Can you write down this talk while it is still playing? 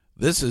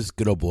This is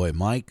good old boy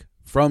Mike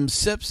from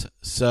Sips,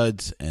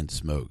 Suds, and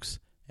Smokes,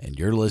 and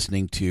you're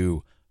listening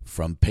to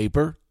From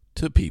Paper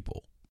to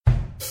People.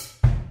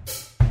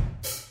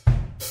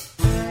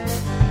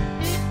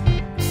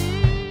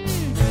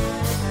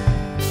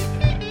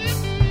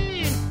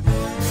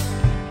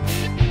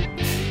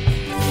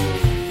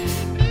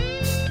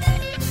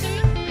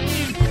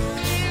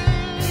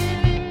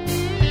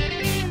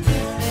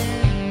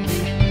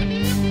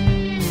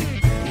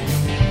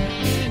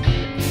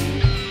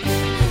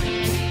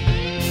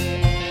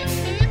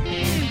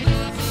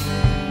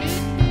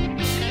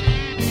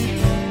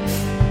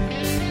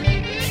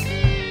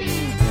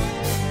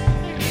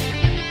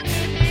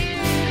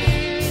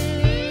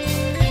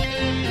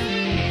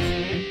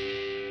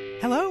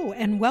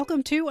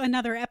 Welcome to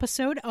another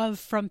episode of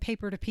From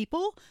Paper to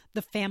People,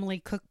 the family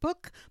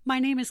cookbook. My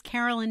name is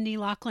Carolyn Nee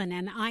Laughlin,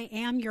 and I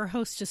am your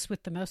hostess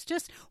with the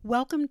mostest.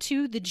 Welcome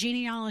to the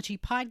Genealogy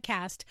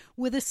Podcast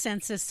with a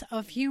sense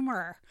of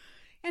humor.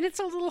 And it's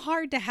a little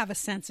hard to have a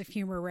sense of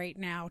humor right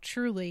now,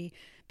 truly,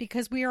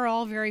 because we are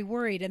all very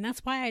worried. And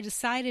that's why I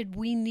decided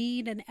we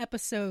need an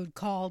episode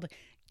called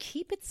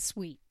Keep It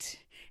Sweet.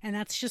 And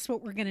that's just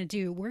what we're going to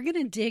do. We're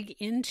going to dig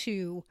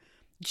into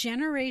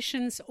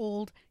generations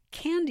old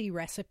candy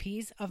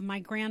recipes of my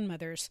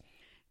grandmother's.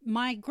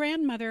 My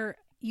grandmother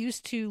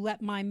used to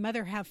let my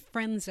mother have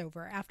friends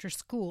over after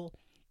school,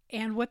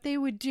 and what they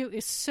would do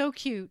is so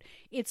cute.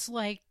 It's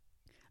like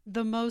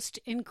the most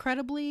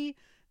incredibly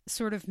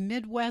sort of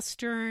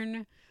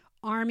Midwestern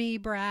army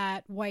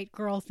brat white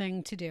girl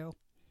thing to do.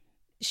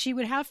 She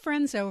would have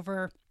friends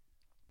over,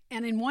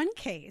 and in one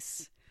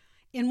case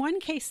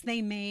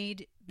they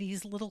made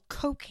these little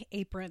Coke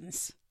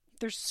aprons.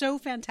 They're so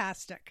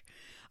fantastic.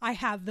 I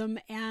have them,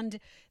 and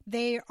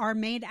they are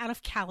made out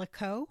of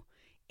calico,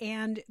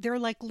 and they're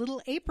like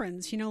little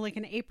aprons, like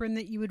an apron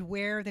that you would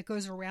wear that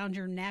goes around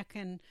your neck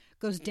and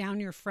goes down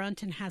your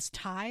front and has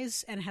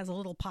ties and has a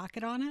little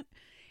pocket on it.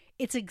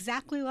 It's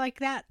exactly like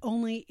that,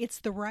 only it's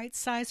the right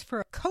size for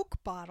a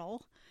Coke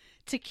bottle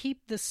to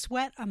keep the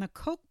sweat on the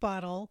Coke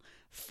bottle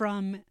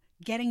from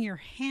getting your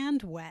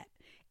hand wet,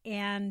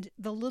 and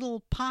the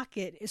little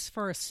pocket is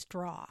for a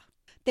straw.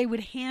 They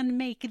would hand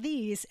make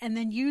these and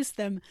then use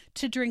them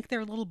to drink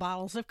their little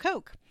bottles of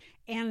Coke.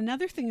 And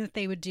another thing that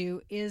they would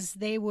do is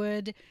they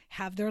would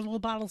have their little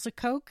bottles of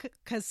Coke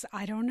because,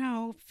 I don't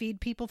know,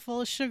 feed people full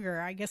of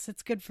sugar. I guess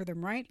it's good for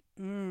them, right?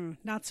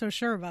 Not so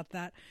sure about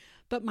that.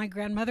 But my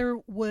grandmother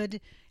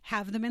would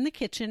have them in the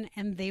kitchen,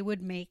 and they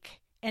would make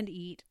and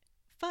eat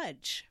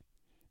fudge.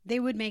 They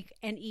would make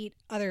and eat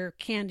other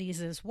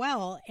candies as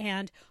well.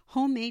 And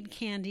homemade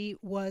candy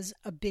was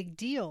a big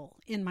deal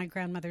in my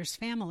grandmother's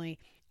family.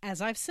 As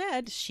I've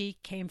said, she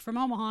came from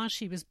Omaha.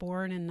 She was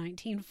born in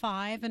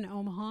 1905 in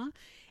Omaha,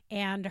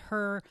 and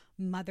her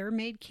mother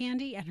made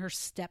candy and her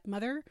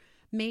stepmother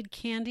made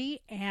candy,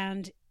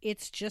 and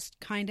it's just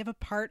kind of a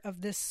part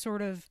of this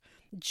sort of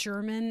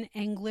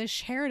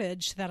German-English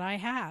heritage that I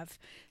have.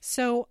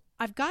 So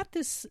I've got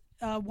this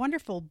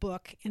wonderful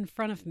book in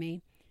front of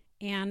me,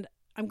 and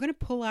I'm going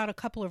to pull out a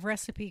couple of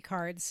recipe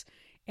cards,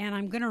 and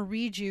I'm going to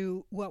read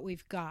you what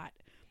we've got.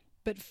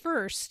 But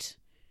first,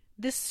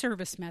 this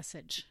service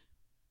message.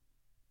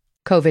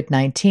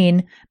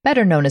 COVID-19,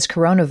 better known as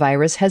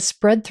coronavirus, has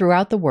spread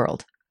throughout the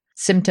world.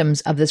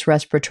 Symptoms of this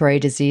respiratory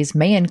disease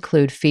may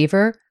include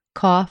fever,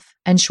 cough,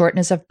 and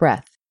shortness of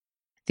breath.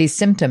 These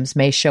symptoms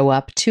may show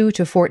up 2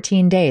 to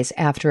 14 days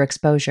after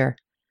exposure.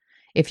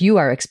 If you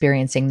are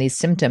experiencing these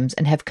symptoms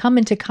and have come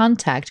into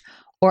contact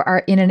or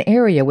are in an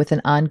area with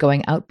an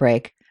ongoing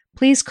outbreak,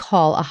 please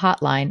call a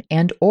hotline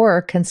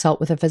and/or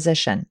consult with a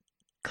physician.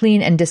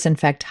 Clean and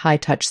disinfect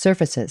high-touch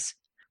surfaces.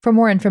 For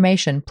more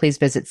information, please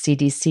visit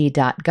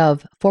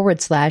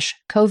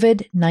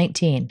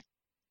cdc.gov/COVID-19.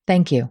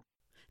 Thank you.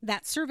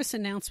 That service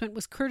announcement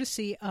was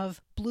courtesy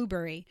of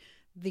Blueberry,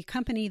 the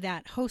company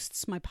that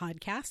hosts my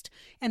podcast,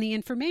 and the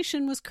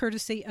information was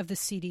courtesy of the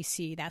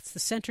CDC. That's the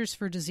Centers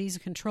for Disease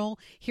Control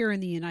here in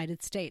the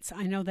United States.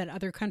 I know that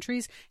other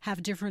countries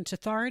have different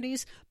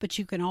authorities, but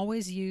you can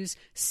always use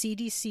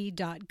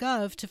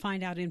cdc.gov to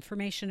find out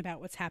information about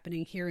what's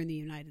happening here in the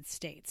United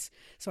States.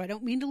 So I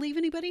don't mean to leave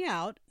anybody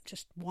out,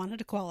 just wanted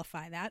to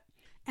qualify that.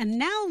 And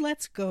now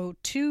let's go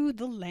to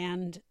the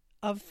land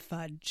of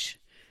fudge.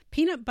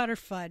 Peanut butter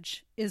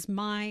fudge is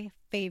my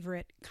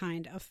favorite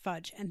kind of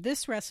fudge. And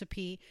this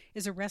recipe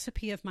is a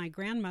recipe of my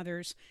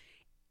grandmother's.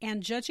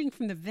 And judging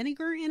from the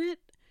vinegar in it,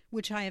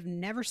 which I have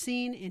never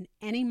seen in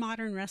any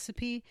modern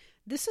recipe,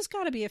 this has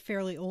got to be a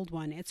fairly old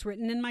one. It's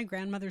written in my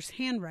grandmother's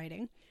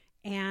handwriting,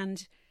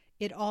 and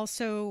it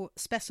also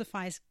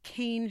specifies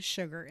cane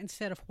sugar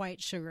instead of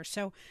white sugar.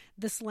 So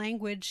this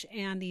language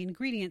and the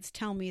ingredients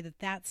tell me that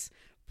that's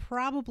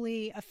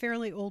probably a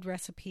fairly old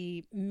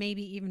recipe,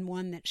 maybe even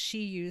one that she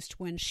used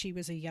when she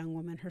was a young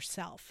woman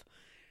herself.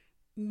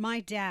 My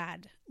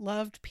dad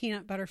loved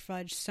peanut butter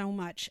fudge so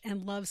much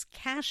and loves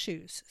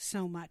cashews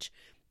so much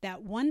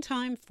that one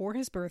time for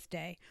his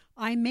birthday,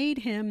 I made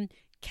him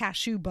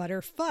cashew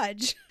butter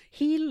fudge.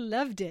 He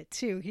loved it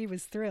too. He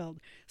was thrilled.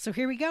 So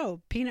here we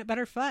go. Peanut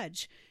butter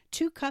fudge.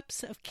 2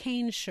 cups of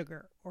cane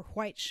sugar, or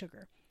white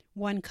sugar,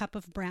 1 cup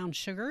of brown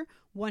sugar,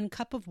 1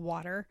 cup of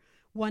water,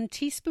 1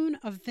 teaspoon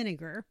of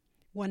vinegar,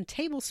 1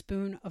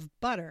 tablespoon of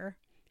butter,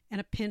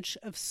 and a pinch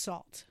of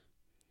salt.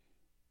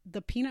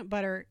 The peanut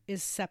butter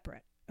is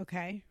separate,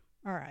 okay?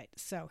 All right,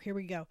 so here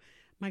we go.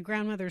 My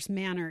grandmother's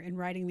manner in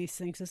writing these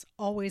things is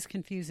always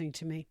confusing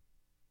to me.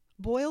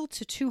 Boil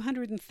to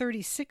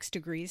 236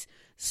 degrees,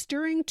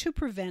 stirring to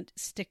prevent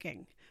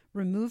sticking.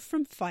 Remove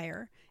from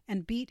fire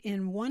and beat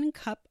in 1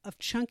 cup of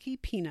chunky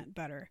peanut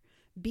butter.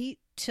 Beat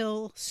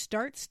till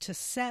starts to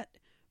set.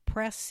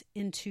 Press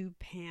into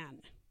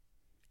pan.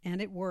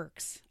 And it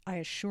works. I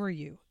assure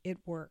you, it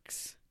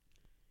works.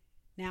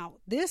 Now,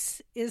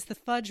 this is the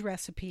fudge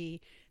recipe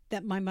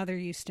that my mother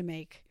used to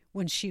make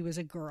when she was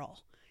a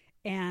girl.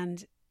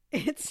 And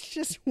it's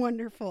just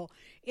wonderful.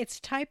 It's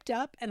typed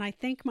up, and I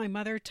think my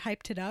mother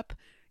typed it up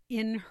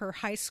in her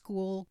high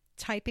school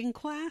typing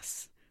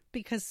class,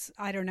 because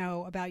I don't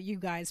know about you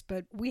guys,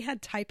 but we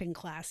had typing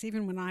class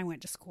even when I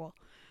went to school.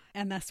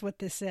 And that's what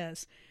this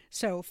is.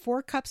 So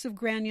 4 cups of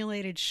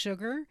granulated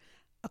sugar,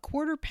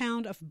 1/4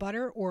 pound of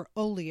butter or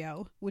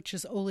oleo, which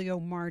is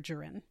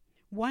oleomargarine,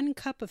 1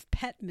 cup of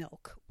pet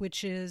milk,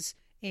 which is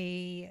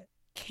a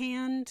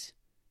canned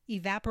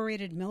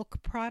evaporated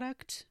milk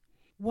product,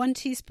 1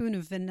 teaspoon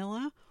of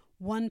vanilla,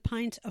 1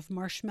 pint of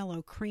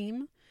marshmallow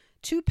cream,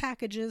 2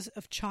 packages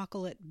of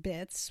chocolate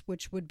bits,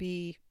 which would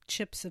be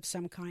chips of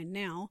some kind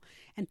now,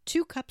 and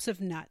 2 cups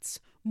of nuts.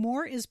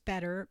 More is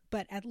better,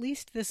 but at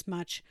least this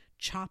much,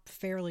 chop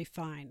fairly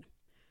fine.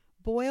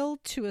 Boil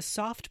to a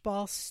soft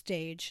ball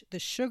stage the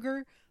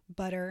sugar,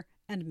 butter,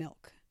 and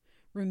milk.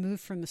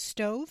 Remove from the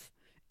stove.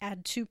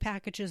 Add 2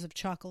 packages of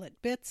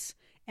chocolate bits.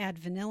 Add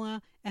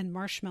vanilla and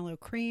marshmallow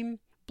cream.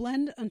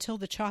 Blend until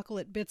the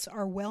chocolate bits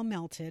are well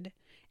melted.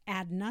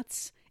 Add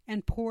nuts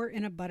and pour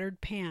in a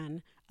buttered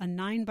pan. A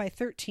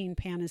 9x13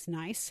 pan is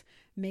nice.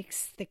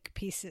 Makes thick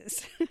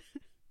pieces.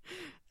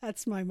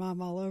 That's my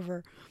mom all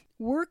over.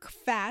 Work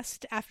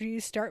fast after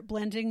you start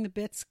blending the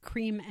bits,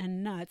 cream,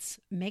 and nuts.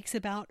 Makes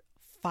about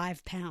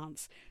 5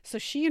 pounds. So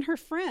she and her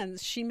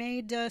friends, she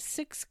made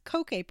 6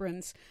 Coke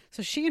aprons.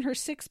 So she and her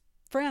 6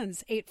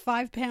 friends ate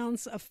 5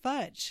 pounds of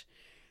fudge.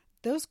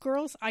 Those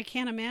girls, I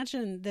can't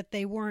imagine that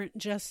they weren't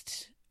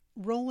just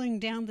rolling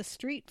down the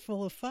street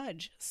full of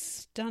fudge.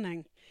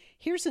 Stunning.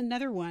 Here's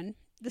another one.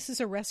 This is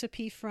a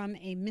recipe from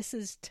a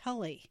Mrs.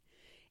 Tully,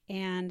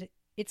 and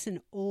it's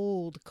an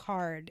old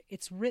card.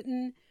 It's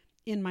written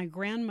in my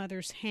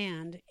grandmother's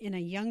hand, in a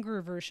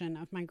younger version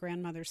of my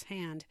grandmother's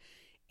hand,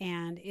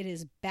 and it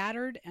is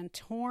battered and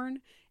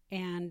torn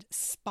and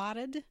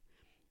spotted.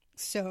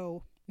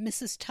 So,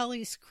 Mrs.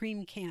 Tully's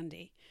cream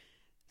candy.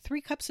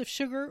 3 cups of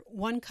sugar,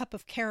 1 cup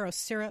of Caro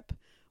syrup,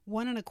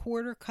 1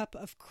 1/4 cup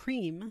of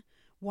cream,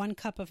 1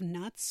 cup of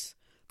nuts.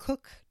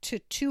 Cook to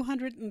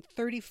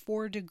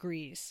 234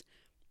 degrees.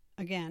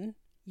 Again,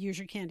 use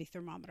your candy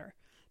thermometer.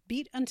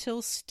 Beat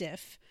until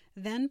stiff,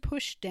 then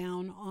push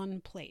down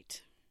on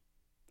plate.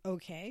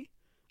 Okay,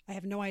 I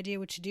have no idea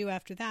what you do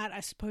after that.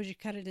 I suppose you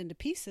cut it into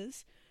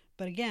pieces.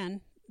 But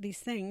again, these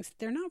things,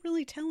 they're not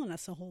really telling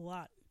us a whole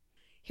lot.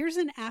 Here's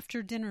an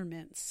after-dinner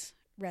mince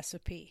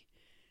recipe.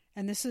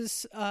 And this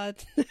is a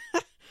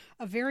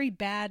very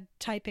bad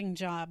typing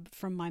job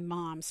from my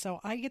mom.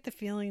 So I get the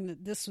feeling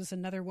that this was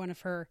another one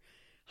of her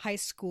high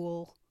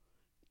school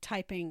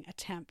typing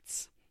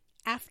attempts.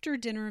 After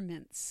dinner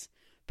mince.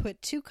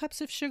 Put 2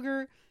 cups of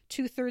sugar,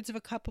 2/3 of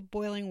a cup of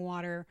boiling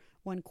water,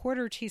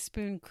 1/4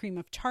 teaspoon cream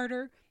of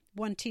tartar,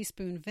 1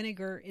 teaspoon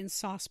vinegar in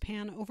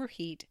saucepan over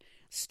heat.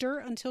 Stir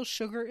until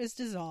sugar is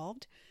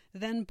dissolved,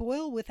 then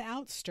boil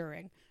without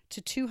stirring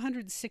to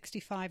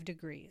 265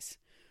 degrees.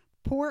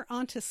 Pour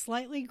onto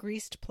slightly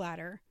greased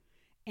platter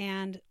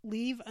and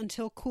leave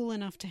until cool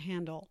enough to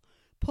handle.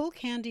 Pull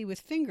candy with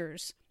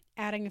fingers,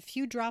 adding a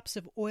few drops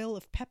of oil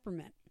of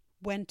peppermint.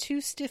 When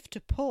too stiff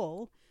to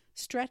pull,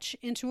 stretch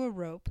into a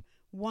rope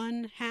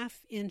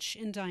 1/2 inch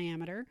in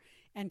diameter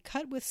and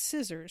cut with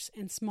scissors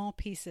in small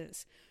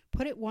pieces.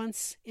 Put it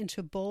once into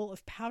a bowl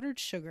of powdered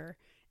sugar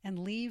and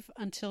leave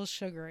until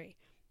sugary.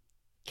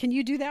 Can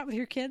you do that with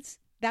your kids?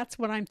 That's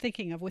what I'm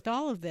thinking of with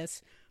all of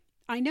this.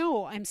 I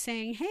know I'm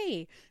saying,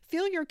 hey,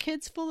 fill your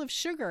kids full of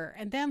sugar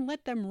and then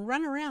let them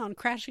run around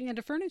crashing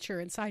into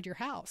furniture inside your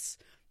house.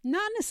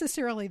 Not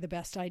necessarily the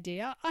best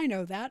idea. I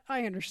know that.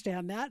 I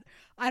understand that.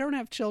 I don't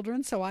have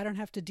children, so I don't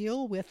have to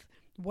deal with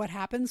what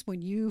happens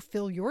when you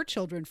fill your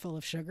children full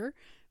of sugar.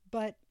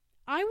 But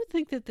I would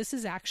think that this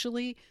is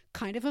actually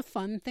kind of a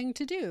fun thing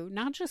to do.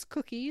 Not just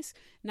cookies,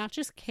 not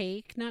just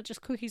cake, not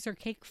just cookies or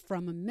cake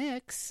from a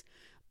mix,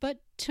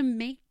 but to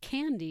make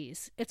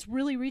candies. It's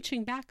really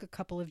reaching back a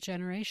couple of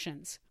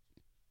generations.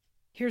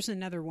 Here's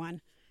another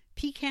one.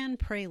 Pecan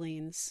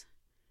pralines.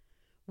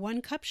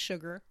 1 cup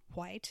sugar,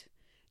 white,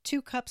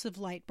 2 cups of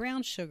light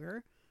brown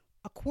sugar,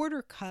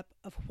 1/4 cup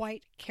of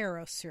white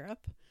Caro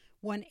syrup,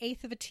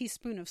 1/8 of a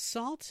teaspoon of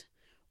salt,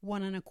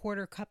 1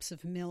 1/4 cups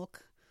of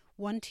milk,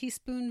 1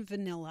 teaspoon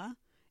vanilla,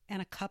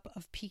 and a cup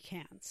of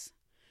pecans.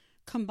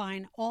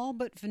 Combine all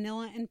but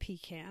vanilla and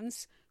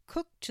pecans.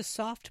 Cook to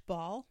soft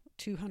ball,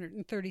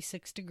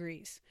 236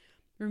 degrees.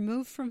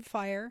 Remove from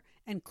fire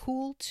and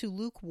cool to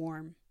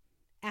lukewarm.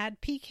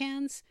 Add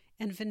pecans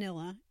and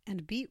vanilla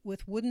and beat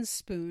with wooden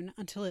spoon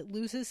until it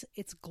loses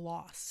its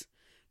gloss.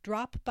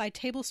 Drop by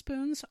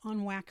tablespoons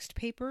on waxed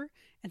paper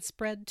and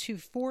spread to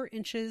 4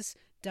 inches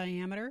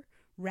diameter.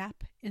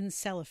 Wrap in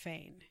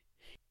cellophane.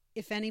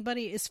 If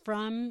anybody is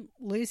from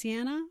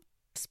Louisiana,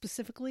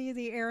 specifically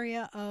the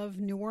area of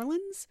New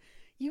Orleans,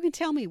 you can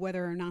tell me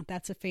whether or not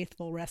that's a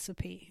faithful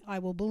recipe. I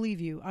will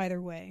believe you either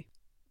way.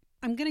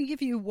 I'm going to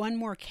give you one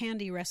more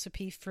candy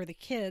recipe for the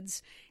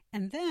kids,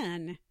 and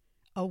then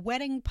a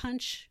wedding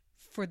punch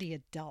for the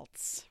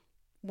adults,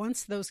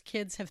 once those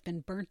kids have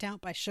been burnt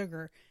out by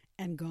sugar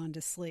and gone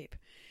to sleep.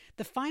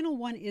 The final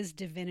one is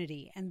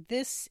divinity, and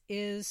this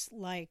is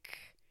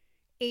like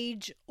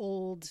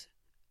age-old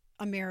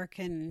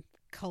American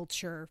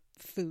culture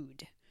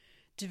food.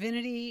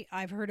 Divinity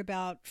I've heard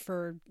about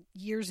for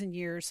years and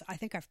years. I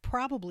think I've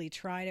probably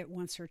tried it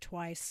once or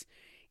twice.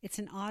 It's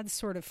an odd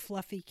sort of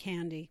fluffy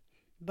candy,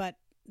 but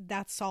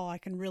that's all I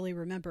can really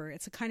remember.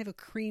 It's a kind of a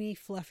creamy,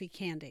 fluffy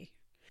candy.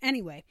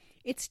 Anyway,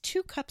 it's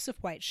 2 cups of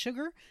white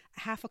sugar,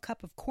 a half a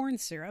cup of corn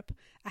syrup,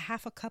 a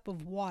half a cup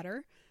of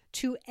water,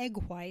 2 egg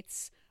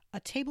whites,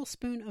 a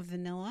tablespoon of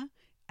vanilla,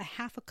 a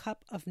half a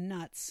cup of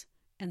nuts,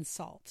 and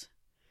salt.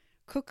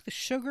 Cook the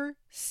sugar,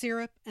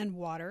 syrup, and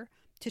water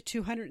to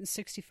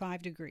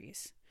 265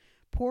 degrees.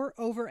 Pour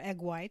over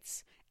egg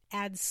whites,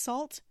 add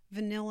salt,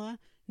 vanilla,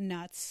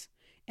 nuts,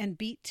 and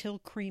beat till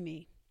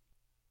creamy.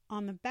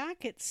 On the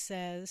back it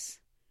says,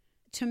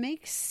 to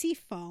make sea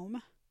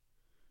foam,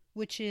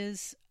 which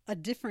is a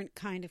different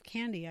kind of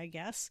candy, I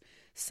guess,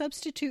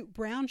 substitute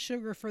brown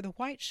sugar for the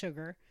white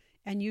sugar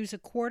and use a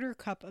 1/4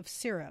 cup of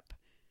syrup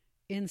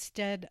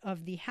instead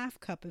of the half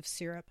cup of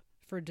syrup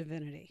for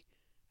divinity.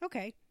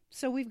 Okay,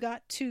 so we've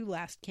got 2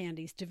 last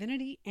candies,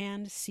 divinity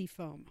and sea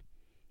foam.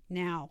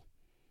 Now,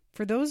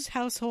 for those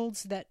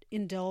households that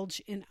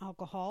indulge in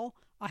alcohol,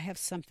 I have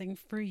something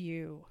for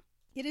you.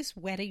 It is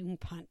wedding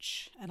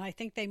punch, and I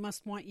think they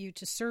must want you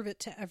to serve it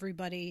to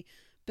everybody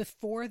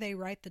before they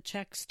write the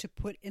checks to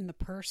put in the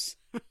purse.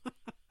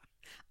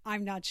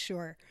 I'm not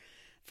sure.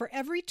 For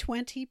every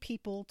 20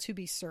 people to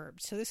be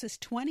served, so this is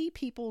 20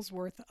 people's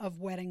worth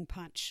of wedding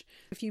punch.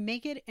 If you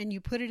make it and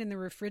you put it in the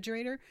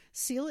refrigerator,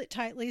 seal it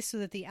tightly so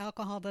that the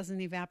alcohol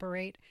doesn't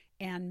evaporate,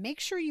 and make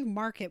sure you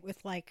mark it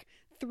with like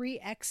 3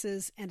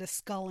 X's and a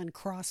skull and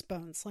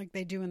crossbones like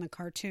they do in the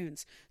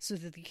cartoons so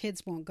that the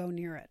kids won't go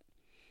near it.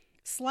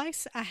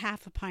 Slice a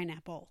half a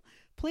pineapple.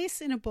 Place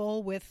in a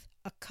bowl with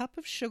a cup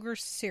of sugar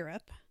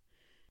syrup,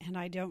 and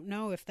I don't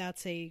know if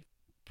that's a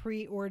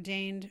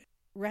preordained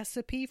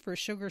recipe for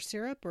sugar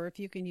syrup or if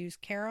you can use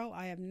Caro.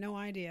 I have no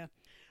idea.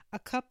 A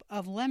cup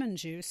of lemon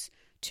juice,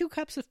 2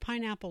 cups of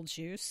pineapple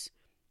juice,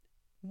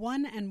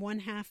 1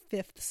 1/2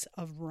 fifths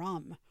of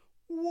rum.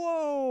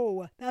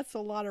 Whoa, that's a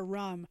lot of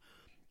rum.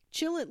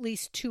 Chill at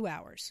least 2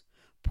 hours.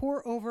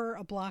 Pour over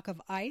a block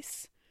of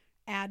ice.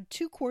 Add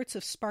 2 quarts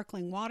of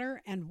sparkling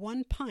water and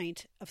 1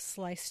 pint of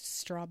sliced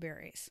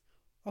strawberries.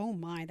 Oh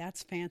my,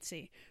 that's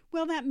fancy.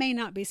 Well, that may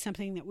not be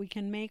something that we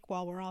can make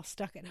while we're all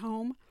stuck at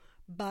home,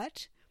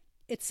 but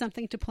it's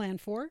something to plan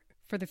for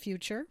the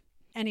future.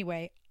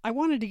 Anyway, I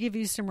wanted to give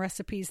you some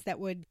recipes that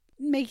would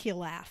make you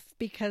laugh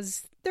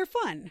because they're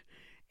fun.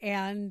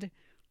 And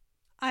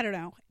I don't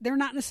know, they're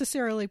not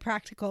necessarily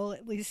practical,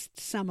 at least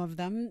some of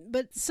them,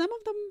 but some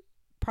of them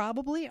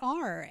probably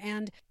are.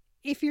 And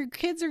if your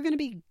kids are going to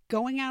be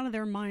going out of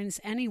their minds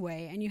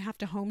anyway and you have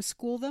to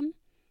homeschool them,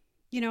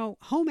 you know,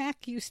 home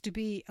ec used to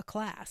be a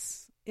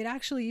class. It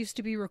actually used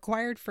to be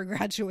required for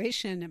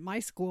graduation at my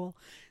school.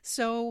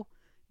 So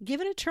give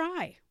it a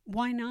try.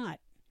 Why not?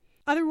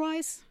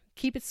 Otherwise,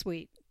 keep it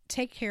sweet.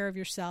 Take care of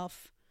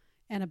yourself.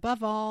 And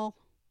above all,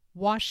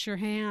 wash your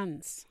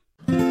hands.